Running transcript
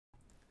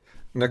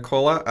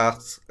Nicola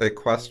asks a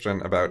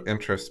question about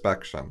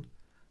introspection,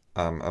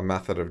 a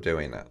method of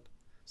doing it.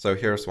 So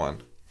here's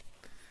one.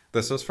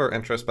 This is for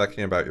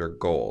introspecting about your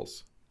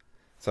goals.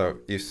 So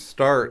you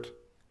start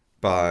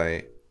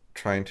by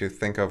trying to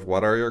think of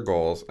what are your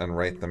goals and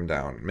write them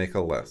down, make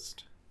a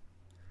list.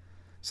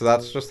 So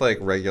that's just like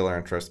regular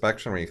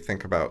introspection where you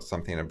think about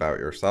something about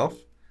yourself.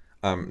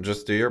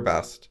 Just do your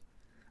best.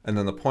 And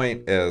then the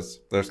point is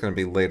there's going to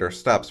be later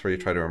steps where you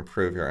try to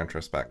improve your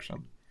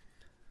introspection.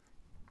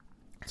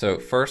 So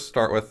first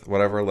start with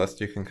whatever list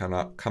you can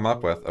come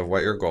up with of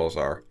what your goals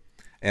are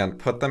and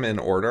put them in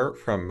order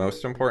from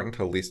most important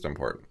to least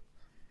important.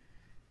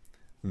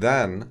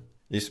 Then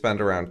you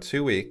spend around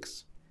 2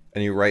 weeks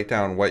and you write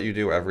down what you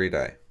do every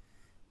day.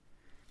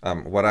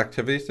 What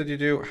activities did you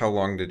do? How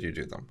long did you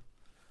do them?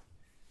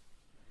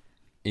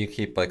 You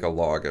keep like a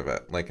log of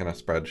it, like in a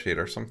spreadsheet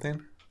or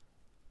something.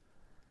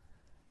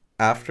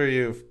 After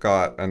you've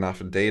got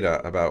enough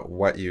data about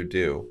what you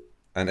do,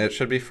 and it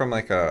should be from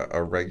like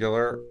a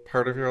regular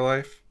part of your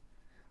life,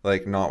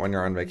 like not when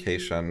you're on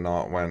vacation,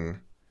 not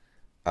when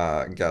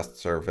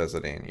guests are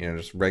visiting,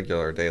 just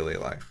regular daily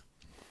life.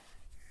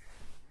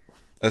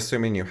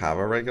 Assuming you have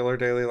a regular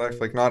daily life,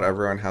 like not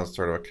everyone has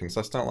sort of a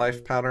consistent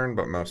life pattern,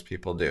 but most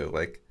people do.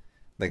 Like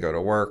they go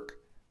to work,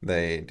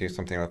 they do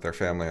something with their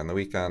family on the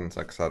weekends,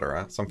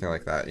 etc. Something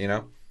like that,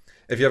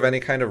 If you have any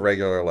kind of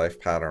regular life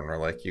pattern or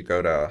like you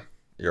go to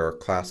your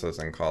classes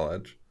in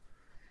college,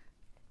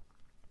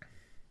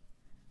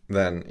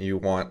 then you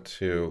want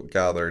to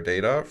gather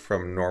data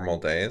from normal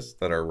days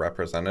that are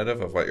representative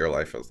of what your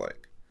life is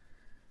like.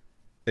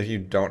 If you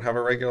don't have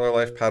a regular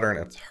life pattern,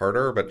 it's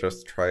harder, but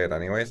just try it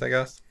anyways, I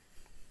guess.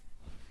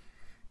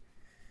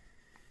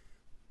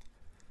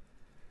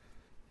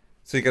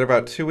 So you get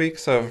about 2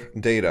 weeks of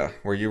data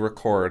where you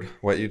record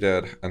what you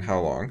did and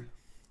how long.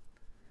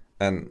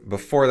 And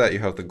before that, you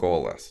have the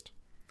goal list.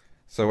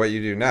 So what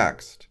you do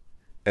next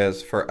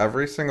is for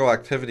every single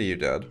activity you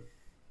did,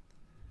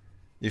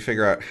 you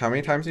figure out how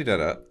many times you did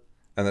it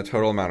and the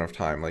total amount of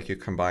time. Like you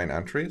combine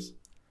entries.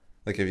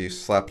 Like if you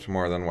slept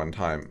more than one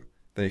time,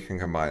 then you can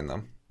combine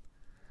them.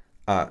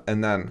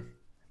 And then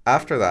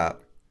after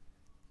that,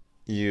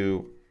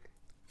 you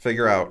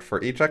figure out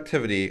for each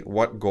activity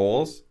what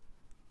goals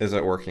is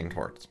it working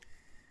towards.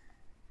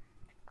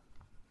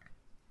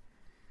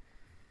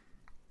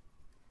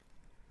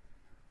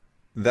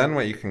 Then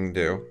what you can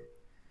do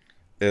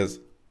is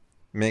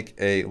make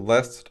a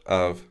list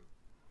of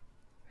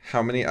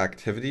how many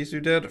activities you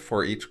did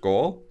for each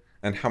goal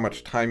and how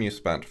much time you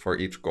spent for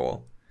each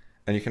goal.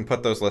 And you can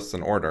put those lists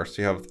in order.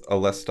 So you have a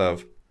list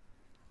of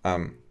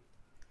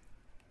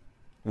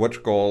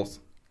which goals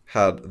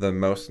had the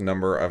most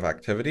number of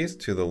activities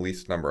to the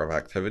least number of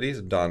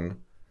activities done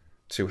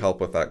to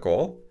help with that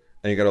goal.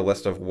 And you get a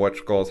list of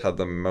which goals had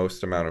the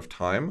most amount of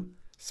time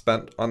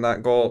spent on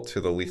that goal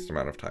to the least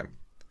amount of time.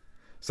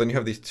 So then you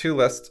have these two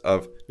lists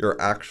of your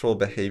actual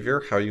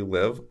behavior, how you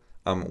live,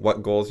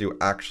 what goals you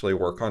actually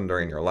work on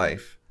during your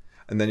life.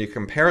 And then you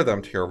compare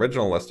them to your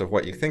original list of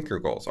what you think your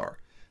goals are.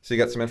 So you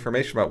get some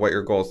information about what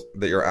your goals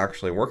that you're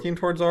actually working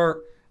towards are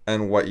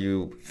and what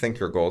you think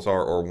your goals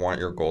are or want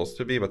your goals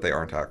to be, but they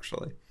aren't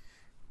actually.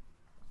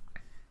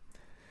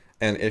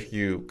 And if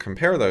you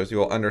compare those, you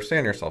will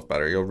understand yourself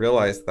better. You'll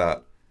realize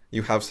that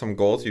you have some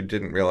goals you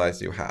didn't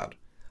realize you had.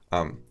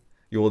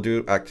 You will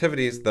do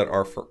activities that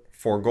are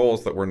for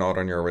goals that were not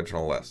on your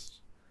original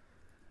list.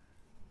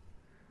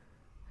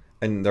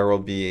 And there will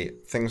be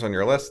things on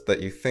your list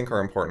that you think are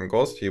important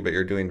goals to you, but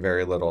you're doing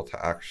very little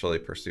to actually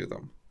pursue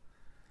them.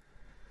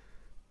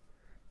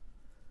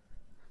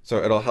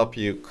 So it'll help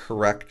you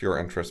correct your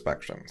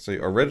introspection. So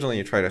originally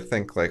you try to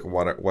think like,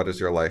 what is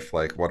your life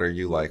like? What are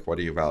you like? What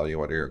do you value?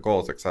 What are your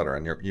goals, etc.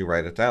 And you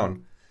write it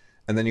down.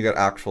 And then you get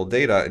actual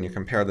data and you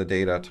compare the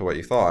data to what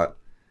you thought.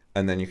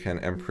 And then you can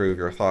improve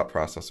your thought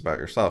process about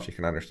yourself. You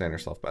can understand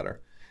yourself better.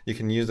 You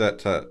can use it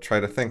to try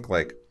to think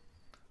like,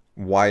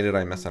 why did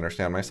I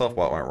misunderstand myself?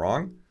 What went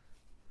wrong?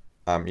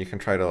 You can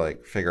try to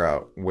like figure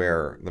out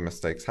where the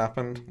mistakes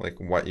happened, like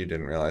what you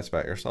didn't realize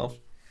about yourself.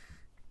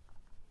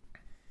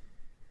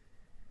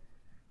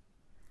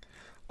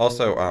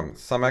 Also,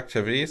 some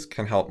activities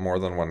can help more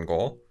than one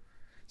goal.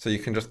 So you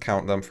can just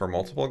count them for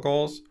multiple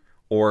goals,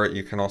 or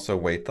you can also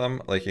weight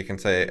them. Like you can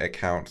say it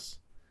counts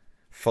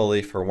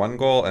fully for one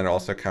goal and it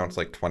also counts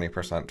like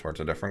 20% towards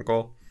a different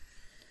goal.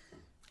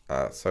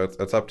 So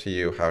it's up to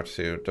you how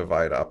to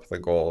divide up the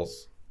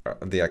goals,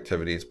 the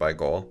activities by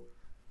goal.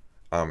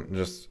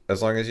 Just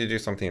as long as you do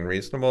something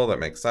reasonable that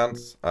makes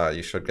sense,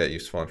 you should get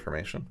useful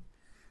information.